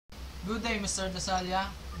Good day, Mr. DASALLA.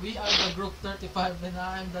 We are the Group 35 and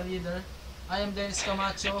I am the leader. I am Dennis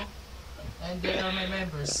Camacho and they are my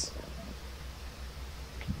members.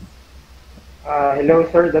 Hello,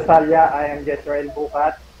 Sir DASALLA. I am Jessrael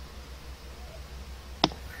Bucat.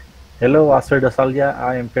 Hello, Sir DASALLA.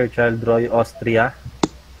 I am Fairchild, Rhoii, Austria.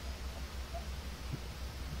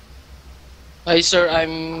 Hi sir,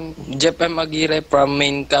 I'm Geff Aguirre from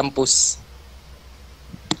main campus.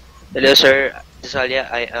 Hello, Sir DASALLA.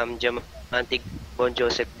 I am Diamante Bon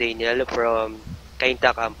Joseph Daniel from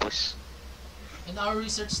Cainta campus. And our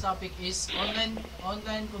research topic is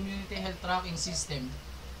online community health tracking system.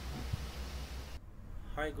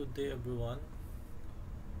 Hi, good day everyone.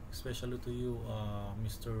 Especially to you,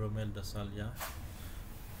 Mr. ROMMEL DASALLA.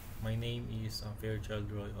 My name is Fairchild,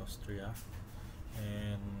 Rhoii, Austria,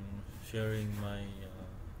 and sharing my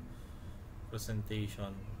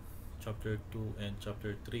presentation, Chapter 2 and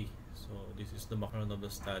Chapter 3. So this is the background of the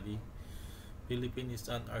study. Philippines is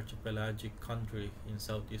an archipelagic country in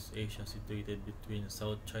Southeast Asia situated between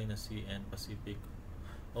South China Sea and Pacific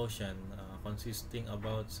Ocean, consisting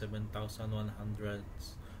about 7,100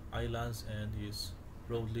 islands and is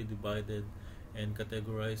broadly divided and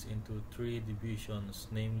categorized into three divisions,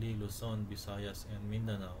 namely Luzon, Visayas, and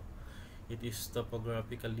Mindanao. It is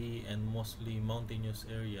topographically and mostly mountainous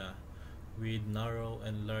area with narrow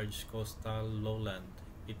and large coastal lowland.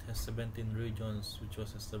 It has 17 regions which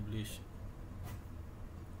was established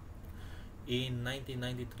in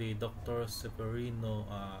 1993. Dr. Severino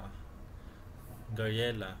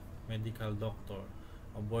Gariela, medical doctor,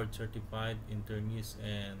 a board certified internist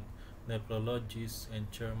and nephrologist and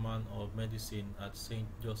chairman of medicine at St.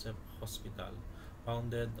 Joseph Hospital,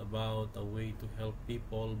 founded about a way to help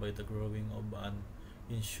people by the growing of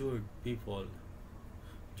uninsured people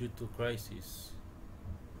due to crisis.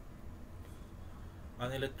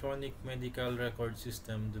 An electronic medical record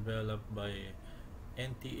system developed by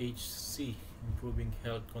NTHC, improving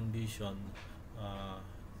health condition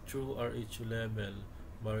through RHU level,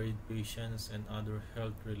 buried patients and other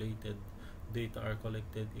health related data are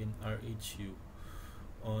collected in RHU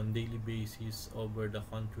on daily basis over the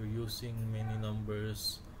country using many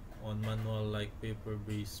numbers on manual like paper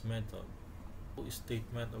based method.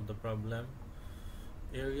 Statement of the problem.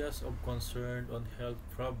 Areas of concern on health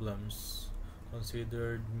problems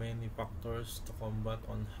considered many factors to combat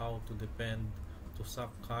on how to depend to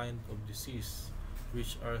some kind of disease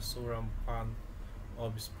which are so rampant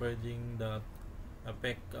of spreading that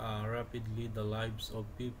affect rapidly the lives of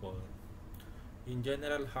people. In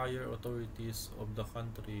general, higher authorities of the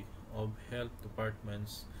country of health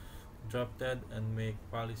departments drafted and make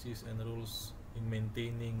policies and rules in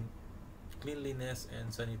maintaining cleanliness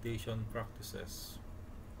and sanitation practices.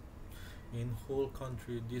 In whole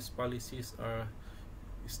country, these policies are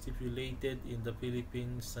stipulated in the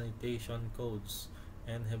Philippine sanitation codes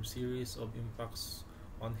and have series of impacts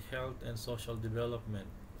on health and social development.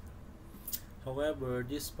 However,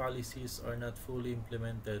 these policies are not fully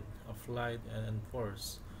implemented, applied, and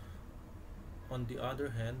enforced. On the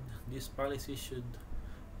other hand, these policies should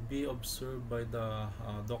be observed by the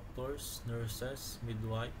doctors, nurses,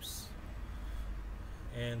 midwives,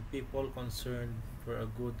 and people concerned for a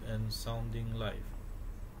good and sounding life.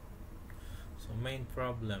 So, main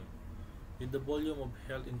problem. With the volume of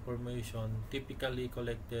health information typically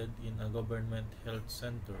collected in a government health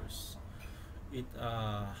centers, it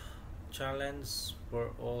challenge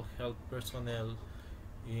for all health personnel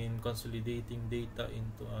in consolidating data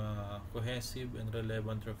into a cohesive and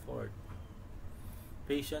relevant report.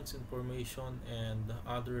 Patients' information and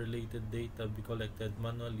other related data be collected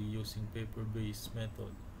manually using paper-based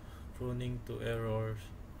method, prone to errors,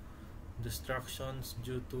 distractions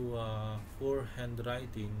due to poor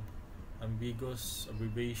handwriting, ambiguous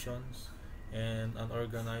abbreviations, and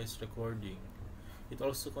unorganized recording. It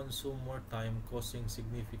also consumes more time, causing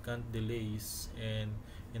significant delays and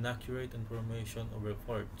inaccurate information of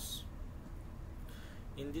reports.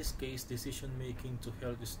 In this case, decision making to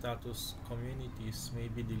health status communities may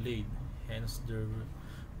be delayed. Hence,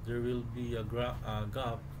 there will be a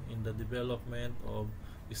gap in the development of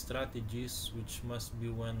strategies which must be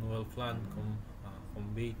when well planned,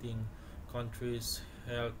 combating countries'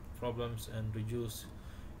 health problems and reduce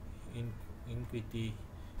inequity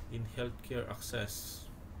in healthcare access.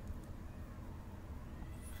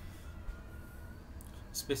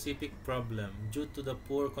 Specific problem. Due to the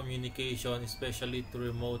poor communication, especially to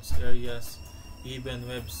remote areas, even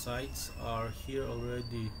websites are here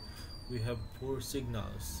already. We have poor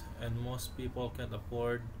signals, and most people can't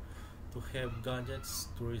afford to have gadgets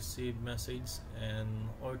to receive messages and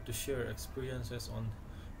or to share experiences on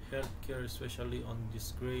healthcare, especially on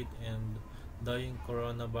this great and dying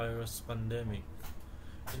coronavirus pandemic.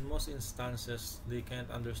 In most instances, they can't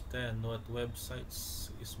understand what websites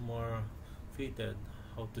is more fitted,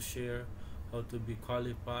 how to share, how to be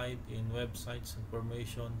qualified in websites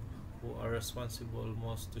information, who are responsible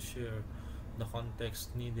most to share the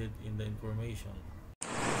context needed in the information.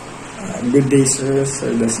 Good day, sir.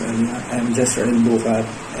 I'm Jessrael Bucat,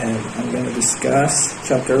 and I'm going to discuss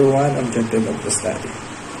Chapter 1, Objective of the Study.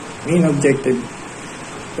 Main objective.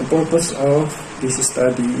 The purpose of this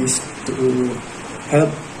study is to help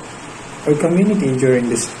our community during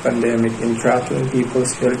this pandemic in tracking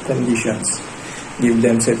people's health conditions, give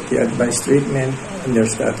them safety advice, treatment, and their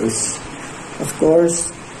status. Of course,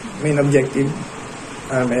 main objective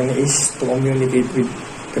is to communicate with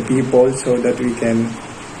the people so that we can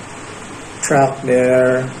track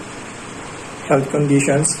their health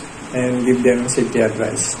conditions and give them safety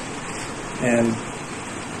advice. And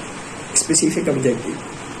specific objective,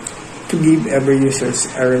 to give every users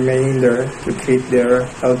a reminder to treat their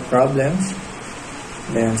health problems.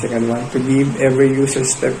 Then second one, to give every user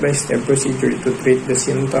step-by-step procedure to treat the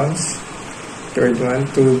symptoms. Third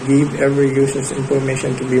one, to give every user's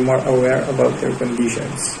information to be more aware about their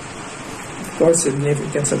conditions. Of course,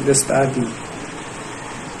 significance of the study,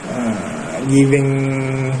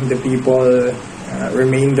 giving the people a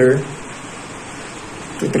reminder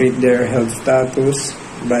to treat their health status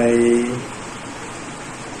by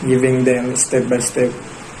giving them step-by-step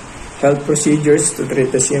health procedures to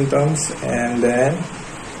treat the symptoms, and then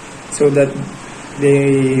so that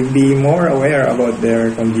they be more aware about their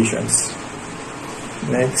conditions.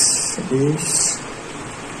 Next is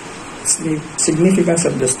significance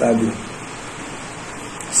of the study.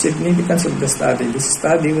 Significance of the study. This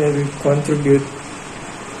study will contribute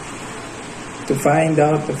to find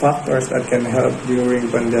out the factors that can help during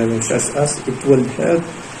pandemics, such as it will help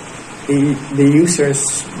the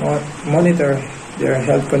users monitor their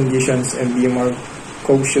health conditions and be more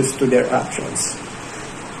cautious to their actions.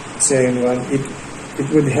 Second one, it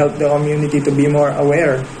would help the community to be more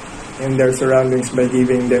aware in their surroundings by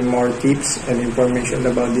giving them more tips and information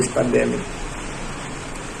about this pandemic.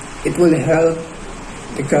 It will help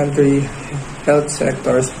the country health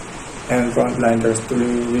sectors and frontliners to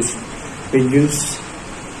reduce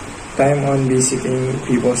time on visiting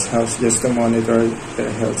people's house just to monitor their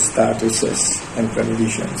health statuses and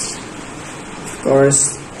conditions. Of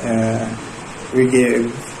course, we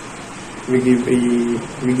give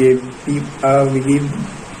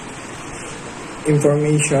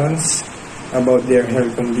informations about their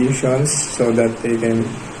health conditions so that they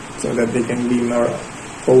can be more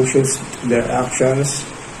cautious to their actions,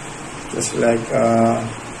 just like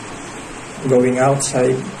going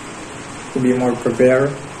outside to be more prepared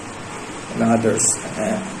and others.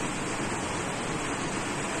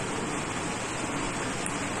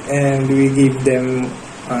 And we give them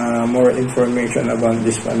more information about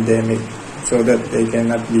this pandemic so that they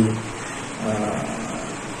cannot be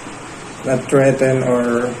not threatened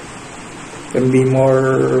or can be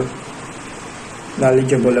more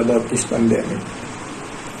knowledgeable about this pandemic.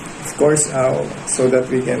 Of course, so that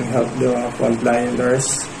we can help the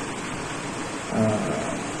frontliners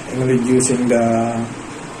in reducing the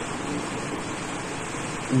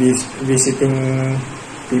visiting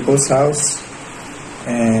people's house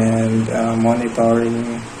and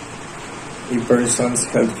monitoring a person's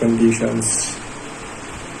health conditions.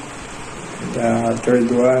 The third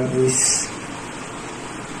one is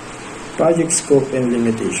project scope and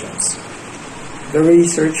limitations. The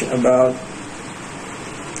research about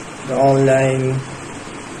the online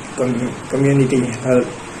community health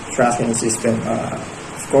tracking system.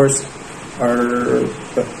 Of course,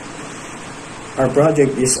 our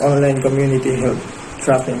project is online community health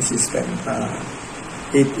tracking system.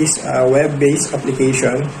 It is a web-based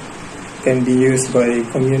application, can be used by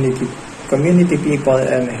community people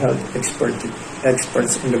and health experts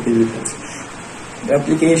in the Philippines. The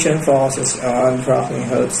application focuses on tracking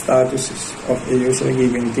health statuses of a user,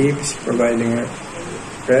 giving tips, providing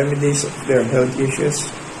remedies of their health issues,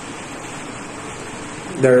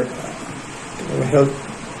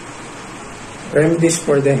 remedies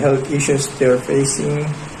for the health issues they're facing,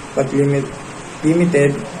 but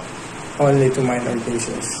limited only to minor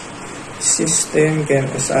cases. System can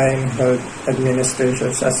assign health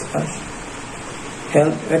administrators such as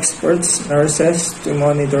health experts, nurses to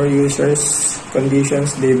monitor users'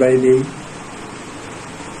 conditions day by day.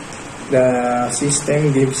 The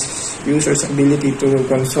system gives users ability to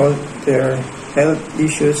consult their health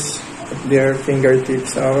issues at their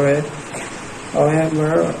fingertips. However,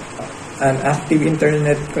 an active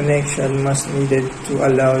internet connection must needed to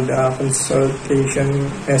allow the consultation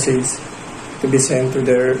message to be sent to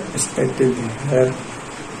their respective health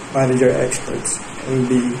manager experts and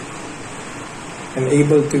be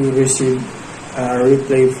able to receive a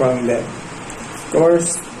reply from them. Of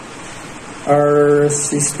course, our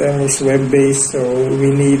system is web-based, so we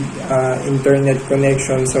need internet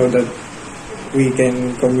connection so that we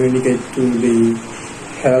can communicate to the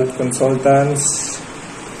health consultants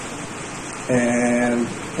and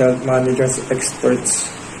health managers experts.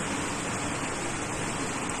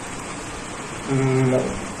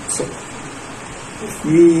 So if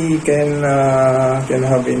we can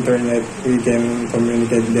have internet, we can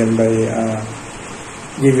communicate them by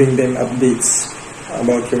giving them updates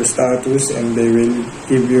about your status, and they will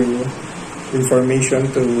give you information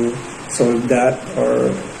to solve that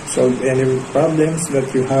or solve any problems that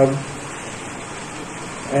you have.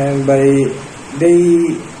 And by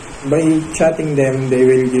chatting them, they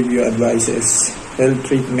will give you advices, health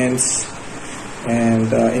treatments,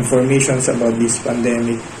 and informations about this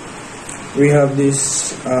pandemic. We have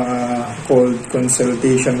this called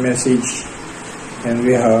consultation message, and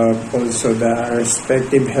we have also the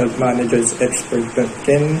respective health managers expert that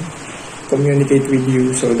can communicate with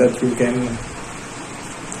you so that you can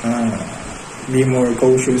be more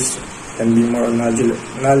cautious and be more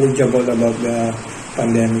knowledgeable about the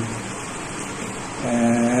pandemic.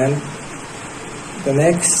 And the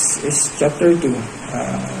next is chapter 2.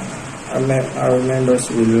 Our members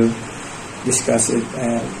will discuss it.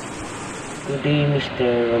 Good day,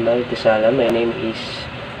 Mr. ROMMEL DASALLA. My name is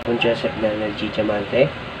Joseph Diamante.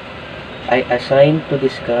 I assigned to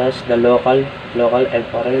discuss the local and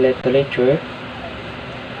foreign literature,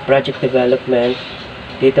 project development,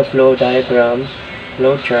 data flow diagram,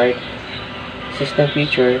 flow chart, system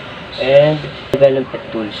feature, and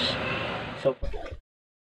development tools.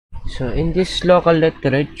 So in this local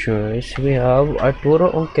literatures, we have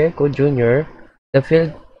Arturo Onqueco Jr., the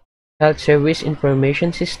Field Health Service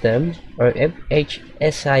Information System, or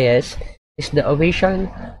FHSIS, is the official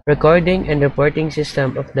recording and reporting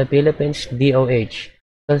system of the Philippines DOH,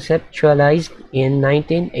 conceptualized in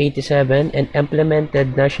 1987 and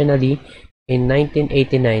implemented nationally in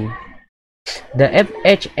 1989. The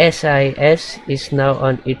FHSIS is now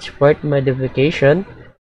on its fourth modification,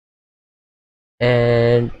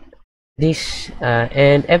 and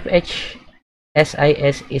FHSIS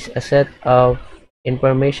is a set of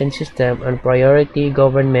information system on priority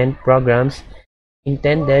government programs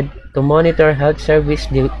intended to monitor health service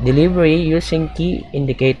delivery using key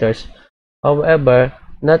indicators. However,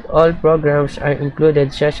 not all programs are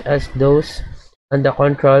included, such as those on the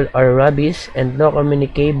control or rabies and no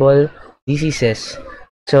communicable diseases.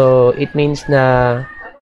 So it means na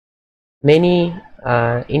many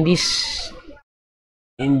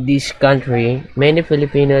in this country, many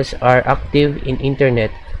Filipinos are active in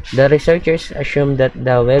internet. The researchers assume that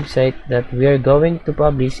the website that we are going to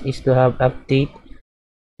publish is to have update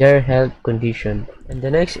their health condition. And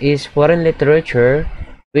the next is foreign literature,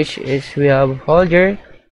 which is we have Holger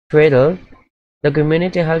Cradle, the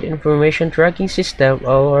Community Health Information Tracking System,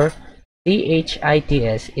 or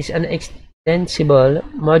CHITS, is an extensible,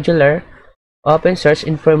 modular, open source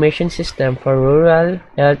information system for rural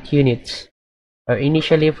health units, or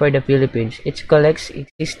initially for the Philippines. It collects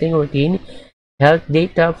existing routine health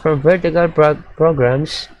data from vertical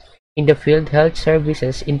programs in the Field Health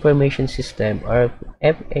Services Information System, or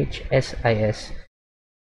FHSIS,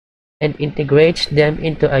 and integrates them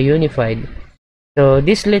into a unified. So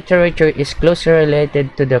this literature is closely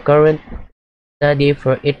related to the current study,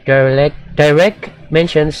 for it direct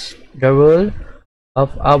mentions the role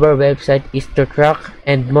of our website is to track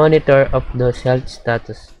and monitor of those health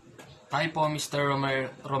status. Hi po, Mr.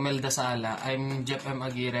 Rommel DASALLA. I'm Geff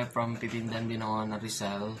Aguirre from Pipindan, Binoana,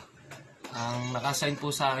 Rizal. Ang naka-assign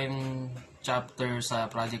po sa akin chapter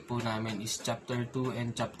sa project po namin is chapter 2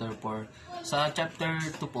 and chapter 4. Sa chapter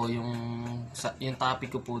 2 po, yung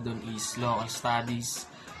topic ko po dun is local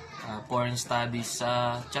studies, foreign studies.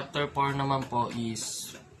 Sa chapter 4 naman po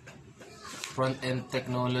is front-end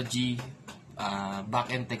technology,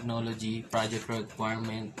 back-end technology, project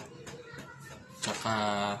requirement, tsaka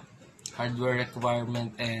hardware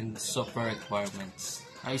requirement and software requirements.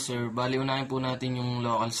 Hi sir, bali unahin po natin yung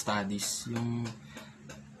local studies. Yung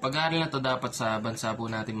pag-aaral na to dapat sa bansa po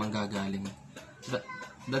natin manggagaling.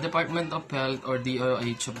 The Department of Health, or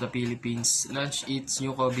DOH of the Philippines, launched its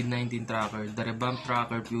new COVID-19 tracker, the Revamped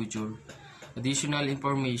Tracker Future. Additional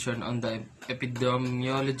information on the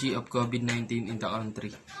epidemiology of COVID-19 in the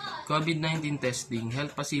country, COVID-19 testing,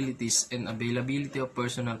 health facilities, and availability of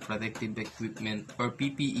personal protective equipment, or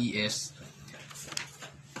PPEs,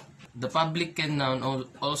 The public can now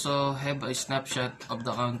also have a snapshot of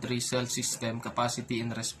the country's health system capacity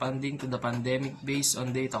in responding to the pandemic based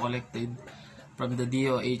on data collected from the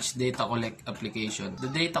DOH Data Collect application. The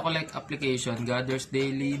Data Collect application gathers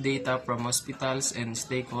daily data from hospitals and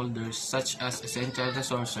stakeholders such as essential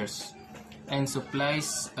resources and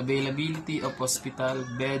supplies, availability of hospital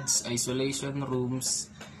beds, isolation rooms,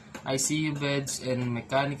 ICU beds, and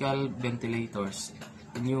mechanical ventilators,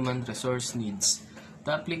 and human resource needs.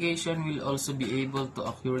 The application will also be able to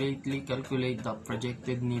accurately calculate the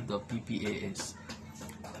projected need of PPAS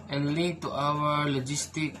and link to our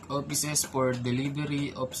logistic offices for delivery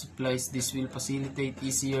of supplies. This will facilitate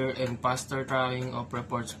easier and faster tracking of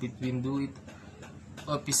reports between DOIT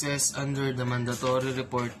offices under the mandatory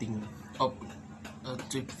reporting of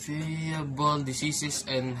notifiable diseases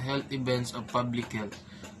and health events of Public Health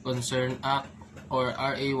Concern Act or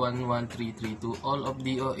RA 11332. All of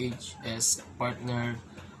DOH's partner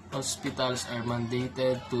hospitals are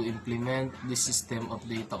mandated to implement this system of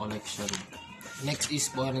data collection. Next is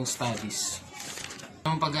foreign studies.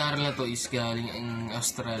 Ang pag-aaral na to is galing in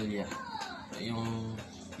Australia. Yung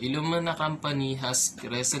Illumina company has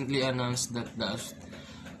recently announced that the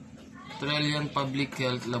Australian Public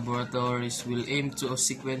Health Laboratories will aim to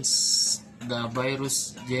sequence the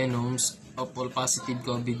virus genomes of all positive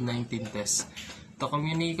COVID-19 tests. The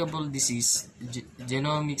Communicable Disease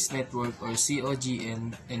Genomics Network or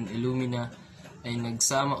COGN and Illumina ay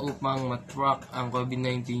nagsama upang matrack ang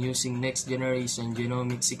COVID-19 using next generation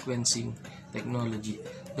genomic sequencing technology.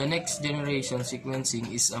 The next generation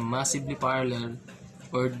sequencing is a massively parallel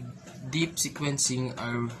or deep sequencing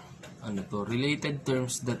are related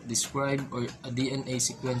terms that describe or a DNA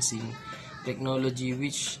sequencing technology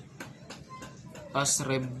which has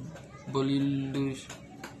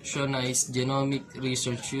revolutionized genomic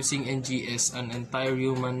research. Using NGS, an entire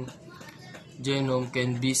human genome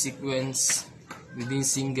can be sequenced within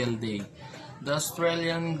single day. The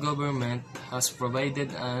Australian government has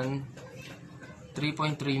provided an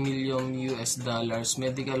 $3.3 million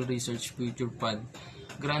medical research future fund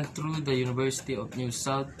grant through the University of New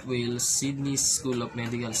South Wales Sydney School of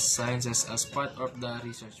Medical Sciences as part of the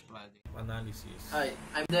research project. Analysis. Hi,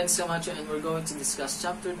 I'm Camacho and we're going to discuss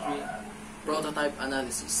Chapter 3, Prototype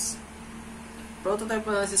Analysis. Prototype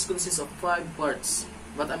analysis consists of 5 parts,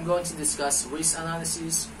 but I'm going to discuss risk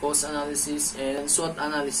analysis, cost analysis, and SWOT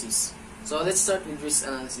analysis. So let's start with risk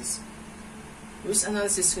analysis. Risk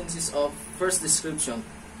analysis consists of first description,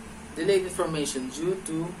 delayed information due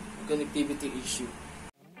to connectivity issue.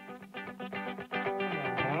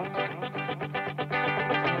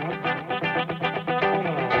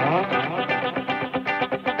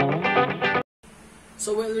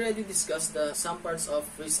 So we already discussed some parts of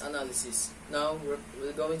risk analysis. Now we're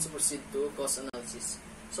going to proceed to cost analysis.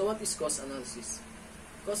 So what is cost analysis?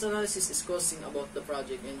 Cost analysis is costing about the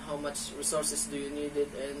project and how much resources do you need it,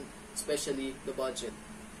 and especially the budget.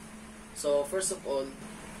 So first of all,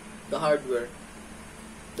 the hardware.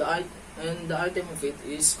 The item of it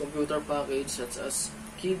is computer package such as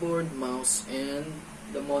keyboard, mouse, and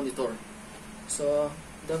the monitor. So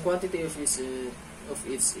the quantity of it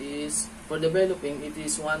is for developing it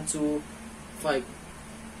is 1 to 5.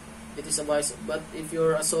 It is a vice, but if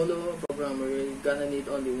you're a solo programmer, you're gonna need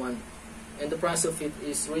only 1. And the price of it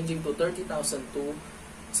is ranging to 30,000 to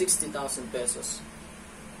 60,000 pesos.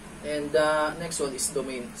 And the next one is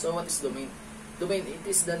domain. So what is domain? Domain, it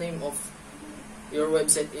is the name of your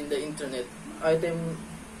website in the internet. Item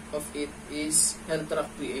of it is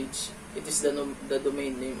HealthTrack.ph. It is the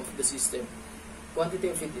domain name of the system. Quantity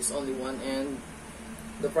of it is only 1, and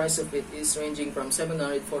the price of it is ranging from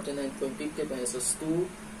 749.50 pesos to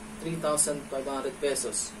 3,500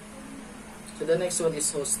 pesos. So the next one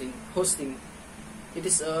is hosting. Hosting, it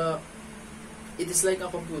is like a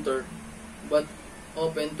computer but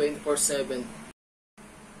open 24/7.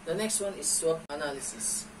 The next one is SWOT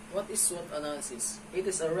analysis. What is SWOT analysis? It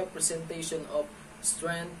is a representation of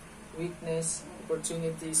strength, weakness,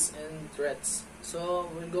 opportunities, and threats.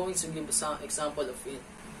 So we're going to give some example of it.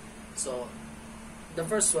 So the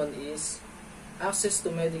first one is access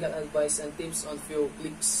to medical advice and tips on few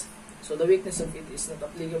clicks. So the weakness of it is not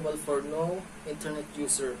applicable for no internet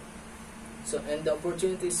user. So and the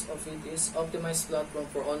opportunities of it is optimized platform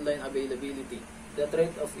for online availability. The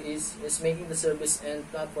threat of it is making the service and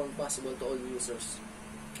platform possible to all users.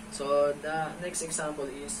 So the next example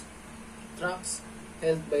is tracks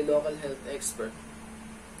held by local health expert.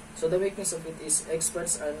 So the weakness of it is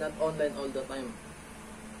experts are not online all the time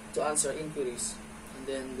to answer inquiries. And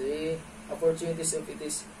then the opportunities of it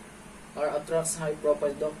is attracts high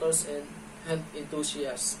profile doctors and health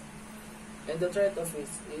enthusiasts. And the threat of it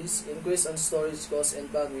is increase on storage cost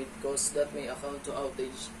and bandwidth costs that may account to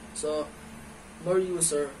outage. So more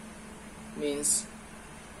user means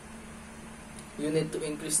you need to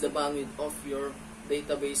increase the bandwidth of your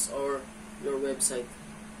database or your website.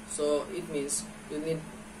 So it means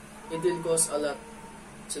it will cost a lot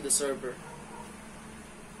to the server.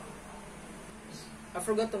 I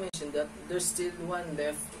forgot to mention that there's still one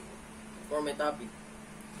left for my topic.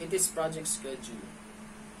 It is project schedule.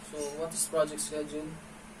 So what is project schedule?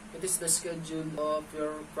 It is the schedule of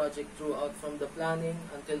your project throughout from the planning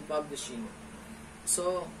until publishing.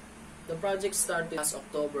 So the project started last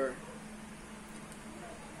October,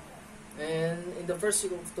 and in the first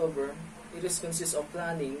week of October, it is consists of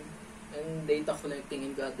planning and data collecting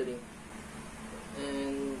and gathering.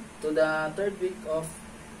 And to the third week of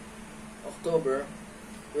October,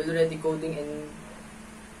 we're already coding and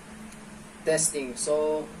testing.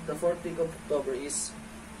 So the fourth week of October is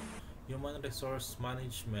Human resource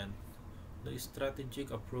management, the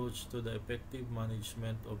strategic approach to the effective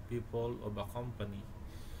management of people of a company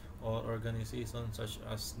or organization such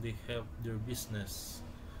as they help their business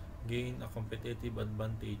gain a competitive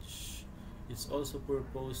advantage. Its also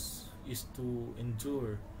purpose is to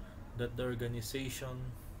ensure that the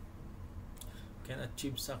organization can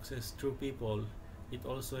achieve success through people. It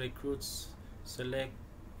also recruits, select,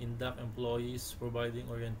 induct employees, providing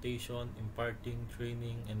orientation, imparting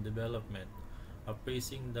training and development,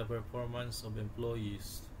 appraising the performance of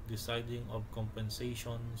employees, deciding of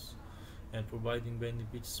compensations, and providing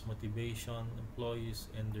benefits, motivation, employees,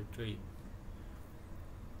 and their trade.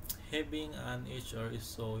 Having an HR is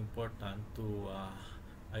so important to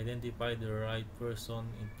identify the right person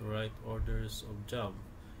into right orders of job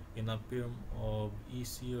in a firm of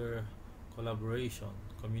easier collaboration,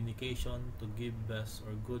 communication to give best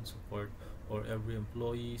or good support for every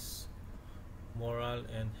employee's morale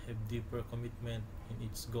and have deeper commitment in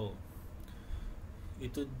its goal.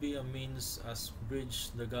 It would be a means as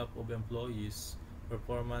bridge the gap of employees'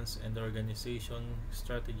 performance and the organization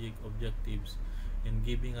strategic objectives in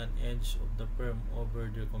giving an edge of the firm over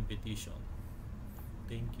their competition.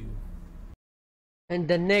 Thank you. And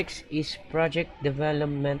the next is project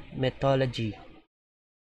development methodology.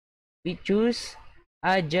 We choose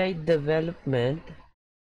agile development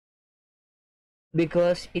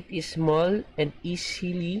because it is small and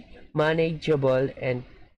easily manageable, and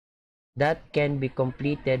that can be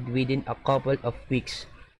completed within a couple of weeks.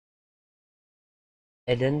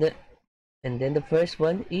 And then the first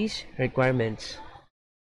one is requirements.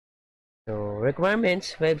 So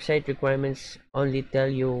requirements, website requirements only tell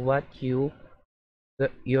you what your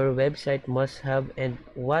website must have and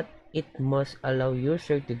what it must allow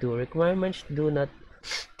user to do. Requirements do not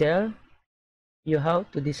tell you how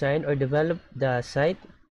to design or develop the site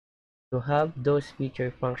to have those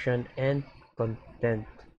feature, function, and content.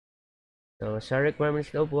 So sa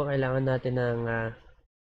requirements daw po, kailangan natin ng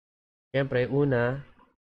syempre una,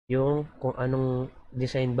 yung kung anong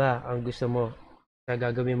design ba ang gusto mo sa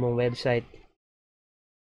gagawin mong website,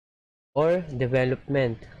 or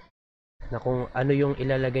development na kung ano yung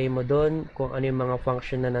ilalagay mo doon, kung ano yung mga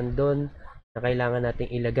function na nandun na kailangan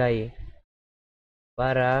nating ilagay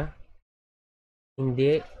para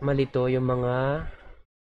hindi malito yung mga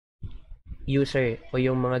user o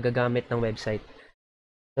yung mga gagamit ng website.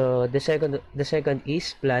 So the second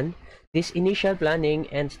is plan. This initial planning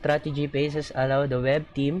and strategy phases allow the web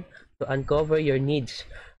team to uncover your needs,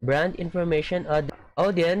 brand information,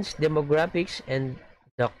 audience demographics, and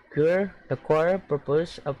the core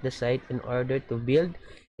purpose of the site in order to build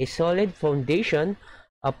a solid foundation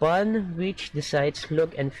upon which the site's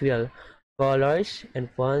look and feel, colors, and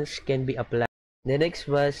fonts can be applied. The next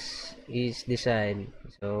is design.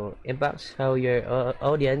 So impacts how your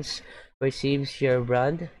audience perceives your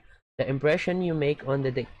brand. The impression you make on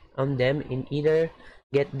them in either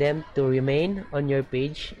get them to remain on your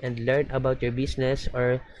page and learn about your business,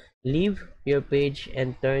 or leave your page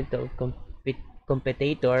and turn to a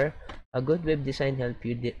competitor. A good web design help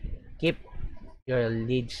you keep your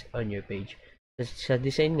leads on your page. Sa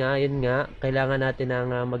design nga, yun nga, kailangan natin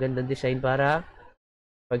ng magandang design para,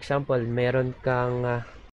 for example, meron kang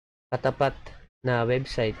katapat na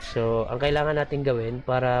website. So, ang kailangan natin gawin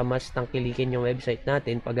para mas tangkilikin yung website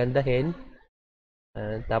natin, pagandahin.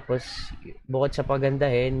 Tapos, bukod sa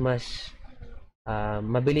pagandahin, mas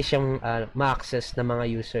mabilis siyang ma-access ng mga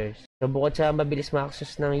users. So, bukod sa mabilis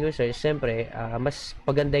ma-access ng users, siyempre, mas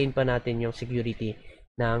pagandahin pa natin yung security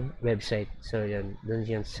ng website. So, yan. Doon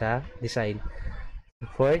yan sa design.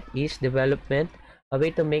 Fourth is development. A way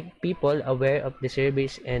to make people aware of the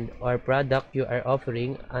service and or product you are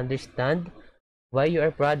offering, understand why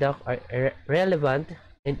your product are relevant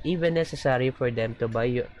and even necessary for them to buy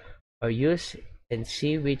or use, and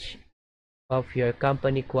see which of your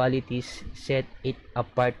company qualities set it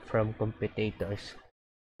apart from competitors.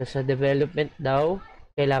 So, sa development daw,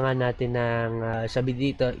 kailangan natin ng sabi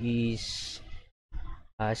dito is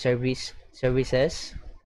services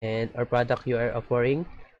and or product you are offering.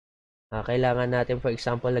 Kailangan natin, for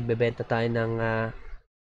example, nagbebenta tayo ng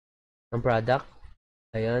product.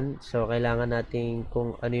 Ayun. So, kailangan natin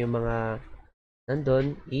kung ano yung mga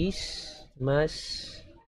nandun is mas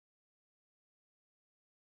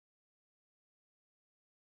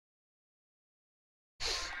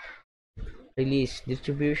release.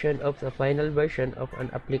 Distribution of the final version of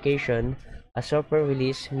an application. A software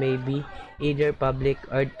release may be either public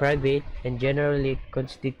or private and generally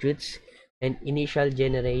constitutes an initial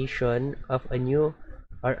generation of a new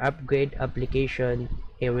or upgrade application.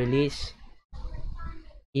 A release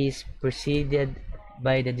is preceded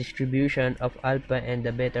by the distribution of alpha and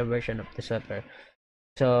the beta version of the software.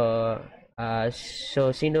 So,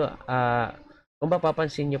 kung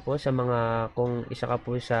mapapansin nyo po sa kung isa ka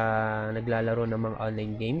po sa naglalaro ng mga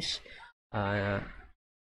online games,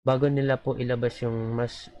 bago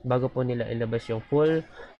po nila ilabas yung full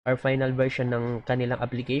or final version ng kanilang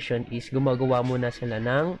application is gumagawa muna sila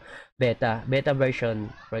ng beta version.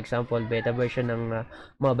 For example, beta version ng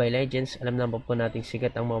Mobile Legends. Alam naman po natin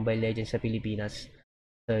sikat ang Mobile Legends sa Pilipinas.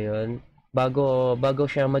 So, yun. Bago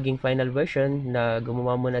siya maging final version, na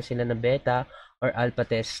gumawa muna sila ng beta or alpha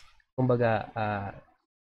test. Kumbaga,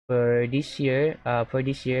 for this year,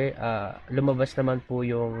 lumabas naman po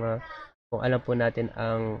yung kung alam po natin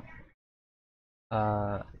ang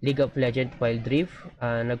League of Legends Wild Rift.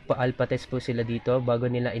 Nagpa-alpha test po sila dito bago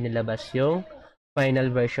nila inilabas yung final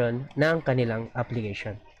version ng kanilang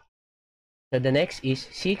application. So the next is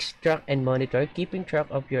 6. Track and monitor. Keeping track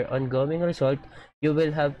of your ongoing result. You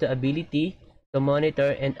will have the ability to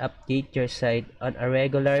monitor and update your site on a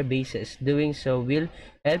regular basis. Doing so will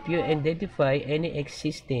help you identify any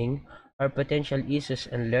existing or potential issues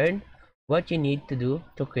and learn what you need to do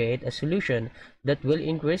to create a solution that will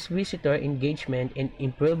increase visitor engagement and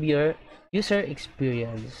improve your user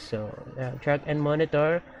experience. So, track and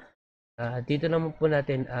monitor. Dito naman po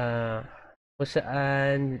natin kung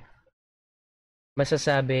saan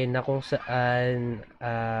masasabi na kung saan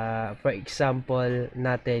for example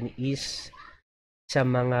natin is sa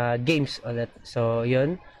mga games ulit. So,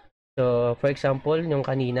 yun. So, for example, yung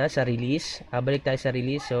kanina sa release, balik tayo sa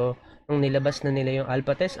release. So, nung nilabas na nila yung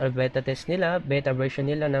alpha test or beta test nila, beta version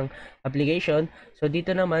nila ng application. So,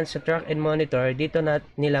 dito naman sa track and monitor, dito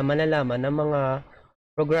nila malalaman ng mga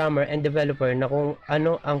programmer and developer na kung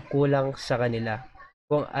ano ang kulang sa kanila.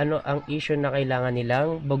 Kung ano ang issue na kailangan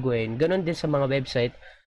nilang baguhin. Ganon din sa mga website.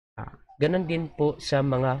 Ganon din po sa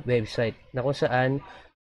mga website na kung saan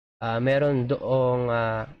meron doong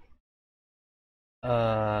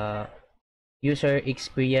user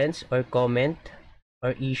experience or comment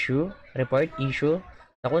or issue, report issue,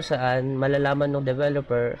 na kung saan malalaman ng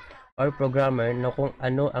developer or programmer na kung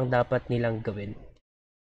ano ang dapat nilang gawin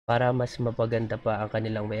para mas mapaganda pa ang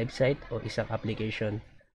kanilang website o isang application.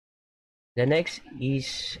 The next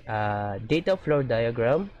is data flow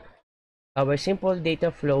diagram. Our simple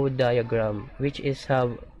data flow diagram, which is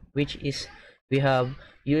we have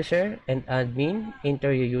user and admin.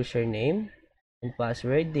 Enter your username and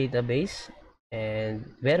password, database,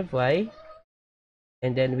 and verify,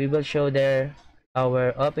 and then we will show there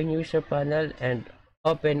our open user panel and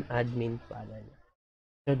open admin panel.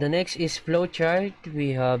 So the next is flowchart.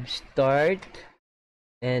 We have start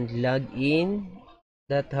and login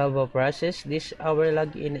that have a process. This our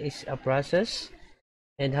login is a process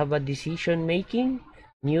and have a decision making.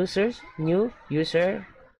 New user.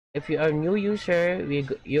 If you are new user,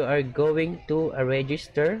 you are going to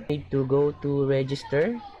register. Need to go to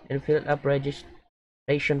register and fill up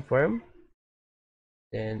registration form.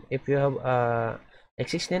 Then if you have a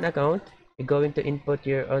existing account, you're going to input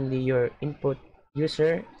your input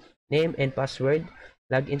user name and password.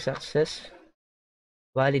 Login success.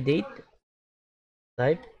 Validate.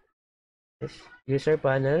 Type. User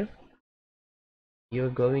panel.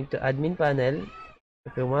 You're going to admin panel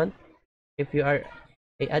if you want. If you are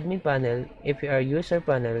admin panel, if you are user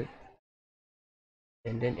panel,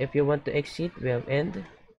 and then if you want to exit, we have end.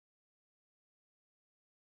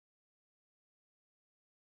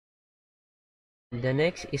 The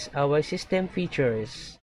next is our system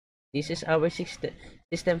features. This is our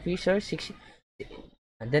system features.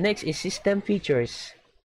 The next is system features.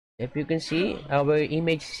 If you can see, our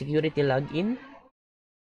image security login,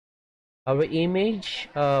 our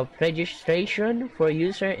image of registration for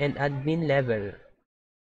user and admin level.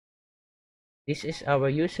 This is our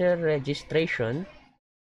user registration.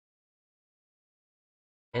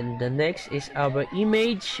 And the next is our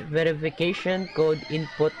image verification code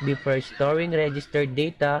input before storing registered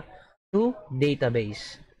data to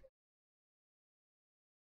database.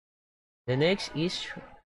 The next is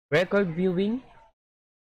record viewing.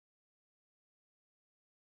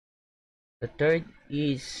 The third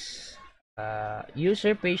is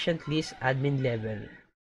user patient list admin level.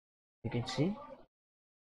 You can see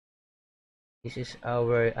this is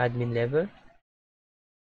our admin level.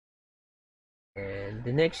 And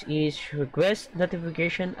the next is request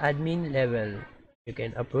notification admin level. You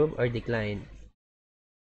can approve or decline.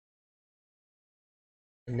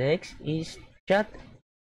 The next is chat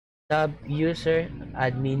tab user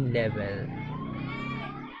admin level.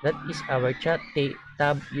 That is our chat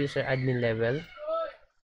tab user admin level.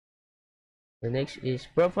 The next is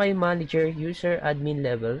profile manager user admin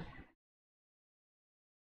level.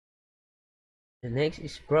 The next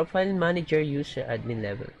is profile manager user admin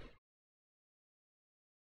level.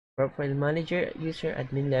 Profile manager user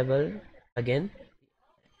admin level again.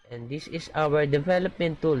 And this is our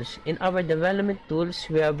development tools. In our development tools,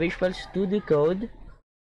 we have Visual Studio Code,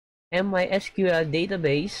 MySQL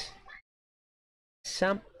database,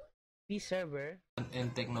 SAMP server,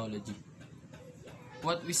 and technology.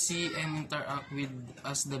 What we see and interact with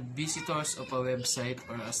as the visitors of a website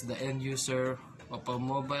or as the end user of a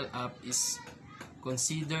mobile app is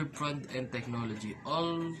considered front-end technology.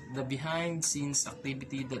 All the behind-scenes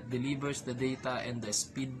activity that delivers the data and the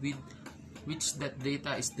speed with which that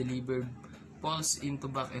data is delivered falls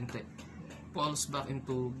back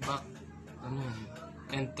into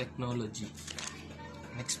back-end technology.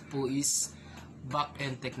 Next po is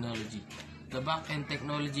back-end technology. The back-end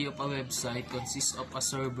technology of a website consists of a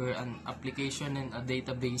server, an application, and a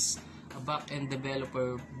database. A back-end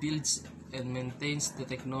developer builds and maintains the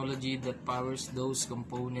technology that powers those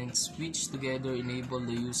components, which together enable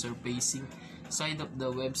the user-facing side of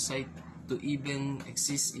the website to even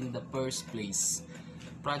exist in the first place.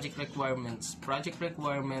 Project requirements. Project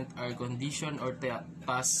requirements are conditions or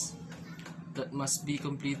tasks that must be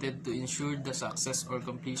completed to ensure the success or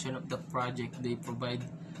completion of the project. They provide a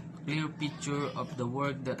clear picture of the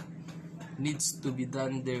work that needs to be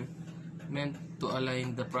done. They're meant to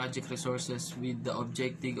align the project resources with the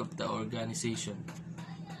objective of the organization.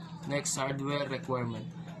 Next, hardware requirement.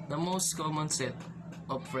 The most common set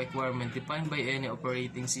of requirements defined by any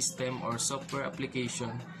operating system or software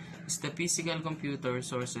application is the physical computer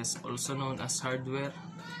sources, also known as hardware.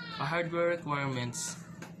 A hardware requirements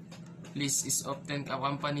list is often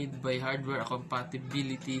accompanied by hardware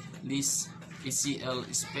compatibility list, ACL,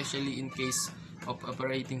 especially in case of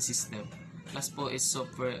operating system. Last po is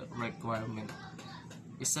software requirement.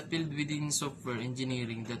 It's a field within software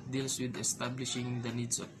engineering that deals with establishing the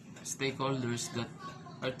needs of stakeholders that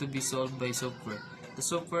are to be solved by software. The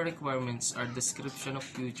software requirements are description of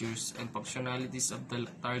features and functionalities of the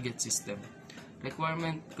target system.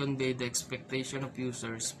 Requirement convey the expectation of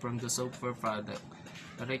users from the software product.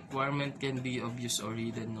 A requirement can be obvious or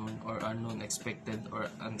hidden, known or unknown, expected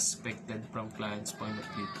or unexpected from client's point of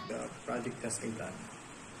view. The project testing plan.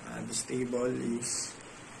 This table is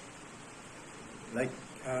like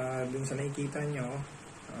dun sa nakikita nyo,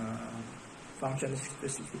 function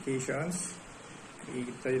specifications,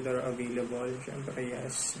 creator available. Siyempre,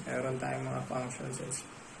 yes, meron tayong mga functions and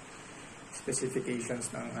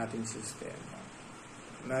specifications ng ating system.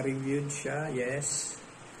 Na-reviewed siya, yes.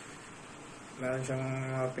 Meron siyang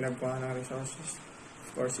pinagkuha ng resources, of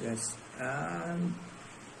course, yes. And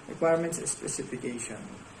requirements and specification.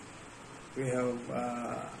 We have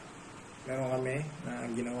meron kami na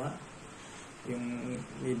ginawa yung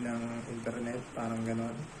need ng internet, parang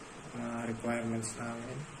ganon, requirements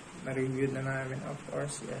namin. Na-reviewed na namin, of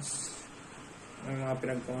course, yes. May mga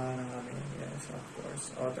pinagkuha na kami, yes, of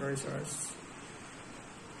course. Author resource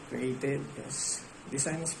created, yes.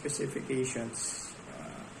 Design specifications,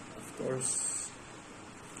 of course,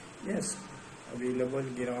 yes, available.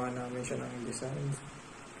 Ginawa namin siya ng design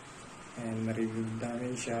and na-reviewed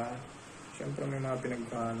namin siya. Siyempre may mga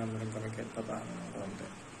pinagkuha naman kami kahit pa paano ng konti.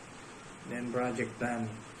 Then project plan.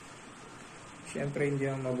 Siyempre hindi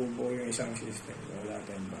naman mabubuo yung isang system kung wala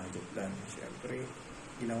tayong project plan. Siyempre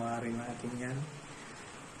ginawa rin natin yan.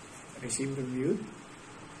 Receive, reviewed,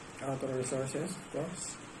 author resources, of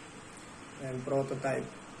course, and prototype.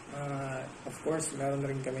 Of course, meron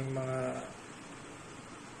rin kaming mga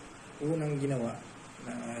unang ginawa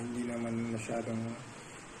na hindi naman masyadong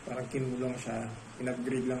parang kinulong siya.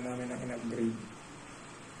 In-upgrade lang namin ng in-upgrade.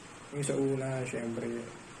 Yung sa una, syempre,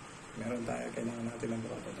 meron tayo, kailangan natin ng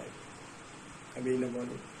prototype.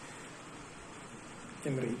 Available.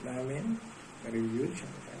 Generate namin. Na-reviewed,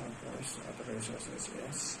 syempre, of course, author resources,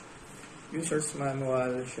 yes. User's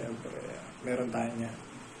manual, syempre, meron tayo niyan.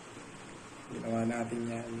 Ginawa natin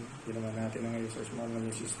yan. Ginawa natin ang user's manual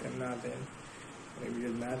yung system natin.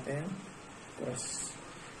 Reviewed natin. Tapos,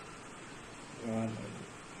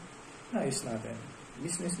 naayos natin.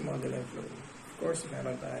 Business model and flow. Of course,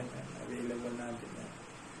 meron tayo yan. Available natin yan.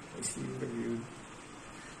 Receive, reviewed.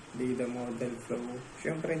 Data model flow.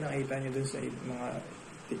 Syempre, nakita nyo dun sa mga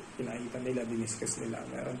pinakita nila, diniscuss nila.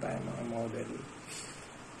 Meron tayong mga model.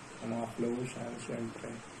 Ang mga flow siya,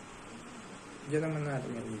 syempre. Diyan naman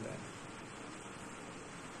natin makita.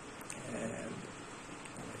 And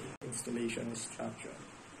installation instruction.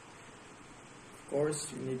 Of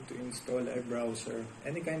course, you need to install a browser,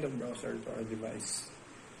 any kind of browser to our device.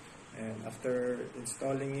 And after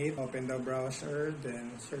installing it, open the browser,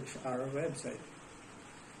 then search our website.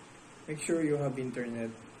 Make sure you have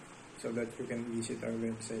internet so that you can visit our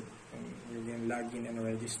website and you can log in and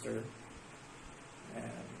register.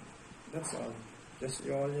 And that's all. Just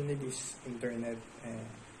all you need is internet and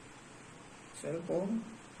cell phone,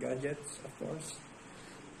 gadgets, of course.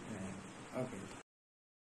 And, okay.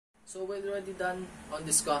 So we're already done on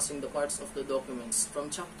discussing the parts of the documents from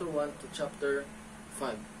chapter 1 to chapter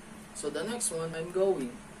 5. So the next one, I'm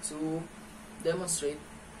going to demonstrate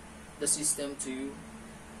the system to you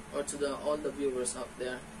or to all the viewers out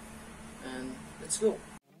there. And let's go.